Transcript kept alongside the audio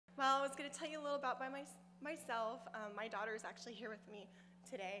was going to tell you a little about myself. My daughter is actually here with me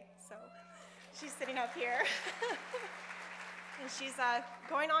today, so she's sitting up here. And she's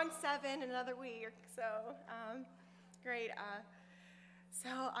going on 7 in another week, so great. So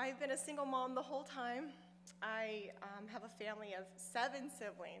I've been a single mom the whole time. I have a family of 7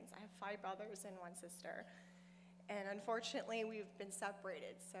 siblings. I have 5 brothers and 1 sister. And unfortunately, we've been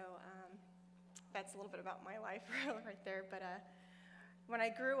separated, so that's a little bit about my life right there. But when I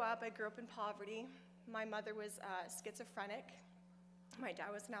grew up in poverty. My mother was schizophrenic. My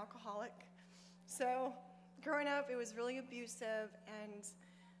dad was an alcoholic. So growing up, it was really abusive,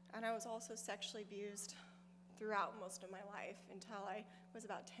 and I was also sexually abused throughout most of my life until I was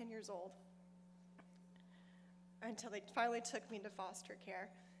about 10 years old, until they finally took me into foster care,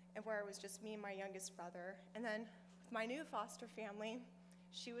 and where it was just me and my youngest brother. And then with my new foster family,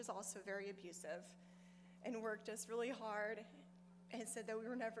 she was also very abusive and worked us really hard and said that we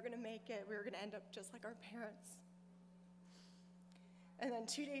were never going to make it. We were going to end up just like our parents. And then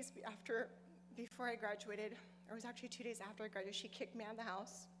 2 days before I graduated, or it was actually 2 days after I graduated, she kicked me out of the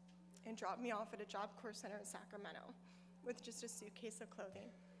house and dropped me off at a Job Corps center in Sacramento with just a suitcase of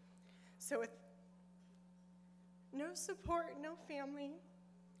clothing. So with no support, no family,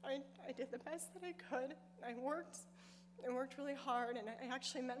 I did the best that I could. I worked really hard, and I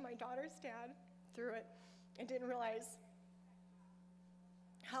actually met my daughter's dad through it and didn't realize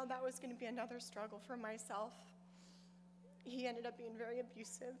how that was going to be another struggle for myself. He ended up being very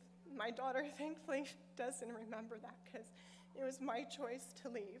abusive. My daughter, thankfully, doesn't remember that because it was my choice to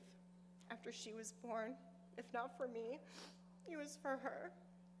leave after she was born. If not for me, it was for her.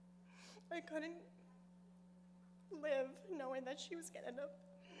 I couldn't live knowing that she was going to end up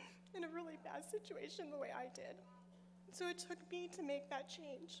in a really bad situation the way I did. So it took me to make that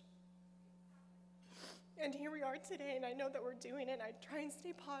change. And here we are today, and I know that we're doing it. I try and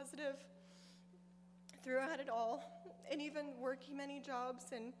stay positive throughout it all, and even working many jobs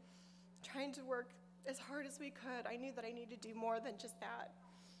and trying to work as hard as we could. I knew that I needed to do more than just that.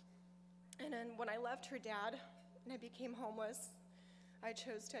 And then when I left her dad and I became homeless, I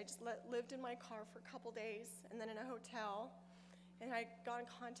just lived in my car for a couple days and then in a hotel. And I got in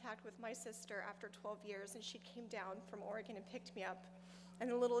contact with my sister after 12 years, and she came down from Oregon and picked me up.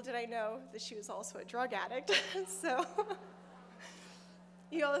 And little did I know that she was also a drug addict. So,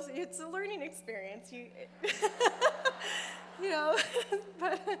 it's a learning experience.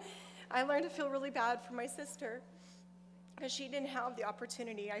 But I learned to feel really bad for my sister because she didn't have the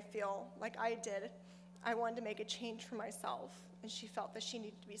opportunity, I feel, like I did. I wanted to make a change for myself, and she felt that she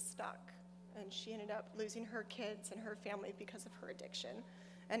needed to be stuck. And she ended up losing her kids and her family because of her addiction.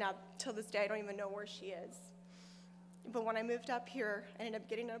 And now, till this day, I don't even know where she is. But when I moved up here, I ended up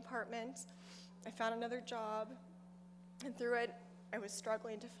getting an apartment. I found another job, and through it, I was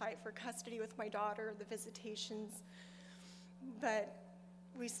struggling to fight for custody with my daughter, the visitations. But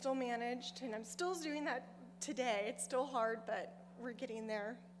we still managed, and I'm still doing that today. It's still hard, but we're getting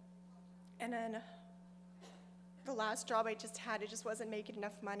there. And then the last job I just had, it just wasn't making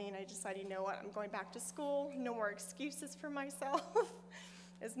enough money, and I decided, you know what, I'm going back to school. No more excuses for myself.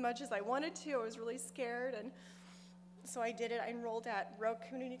 As much as I wanted to, I was really scared, and so I did it. I enrolled at Rogue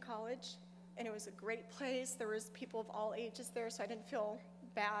Community College, and it was a great place. There was people of all ages there, so I didn't feel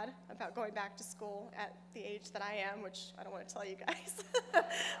bad about going back to school at the age that I am, which I don't want to tell you guys.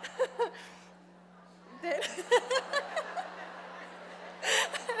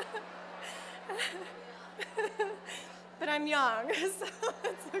 But I'm young, so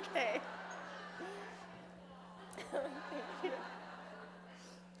it's okay. Thank you.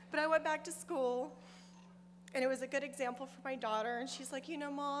 But I went back to school, and it was a good example for my daughter, and she's like,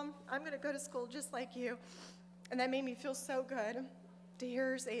 Mom, I'm going to go to school just like you. And that made me feel so good to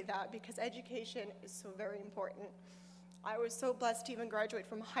hear her say that, because education is so very important. I was so blessed to even graduate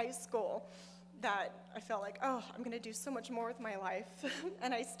from high school that I felt like, I'm going to do so much more with my life,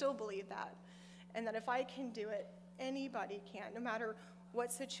 and I still believe that. And that if I can do it, anybody can, no matter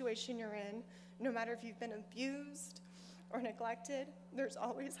what situation you're in, no matter if you've been abused or neglected, there's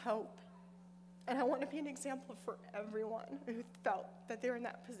always hope. And I want to be an example for everyone who felt that they were in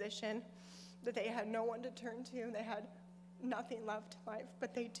that position, that they had no one to turn to, they had nothing left in life,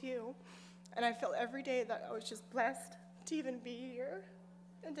 but they do. And I feel every day that I was just blessed to even be here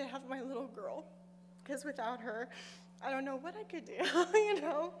and to have my little girl, because without her, I don't know what I could do,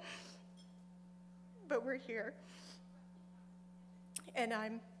 But we're here. And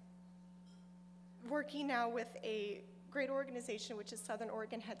I'm working now with a great organization, which is Southern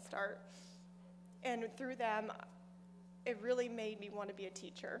Oregon Head Start. And through them, it really made me want to be a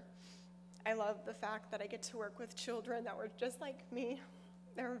teacher. I love the fact that I get to work with children that were just like me.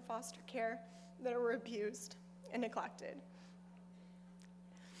 They're in foster care that were abused and neglected.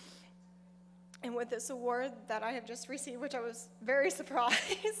 And with this award that I have just received, which I was very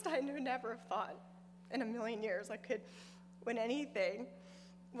surprised, I never have thought in a million years I could win anything,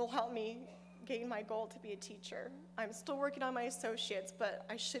 will help me gain my goal to be a teacher. I'm still working on my associates, but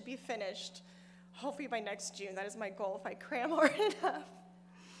I should be finished hopefully by next June. That is my goal if I cram hard enough.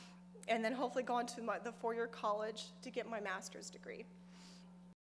 And then hopefully go on to the four-year college to get my master's degree.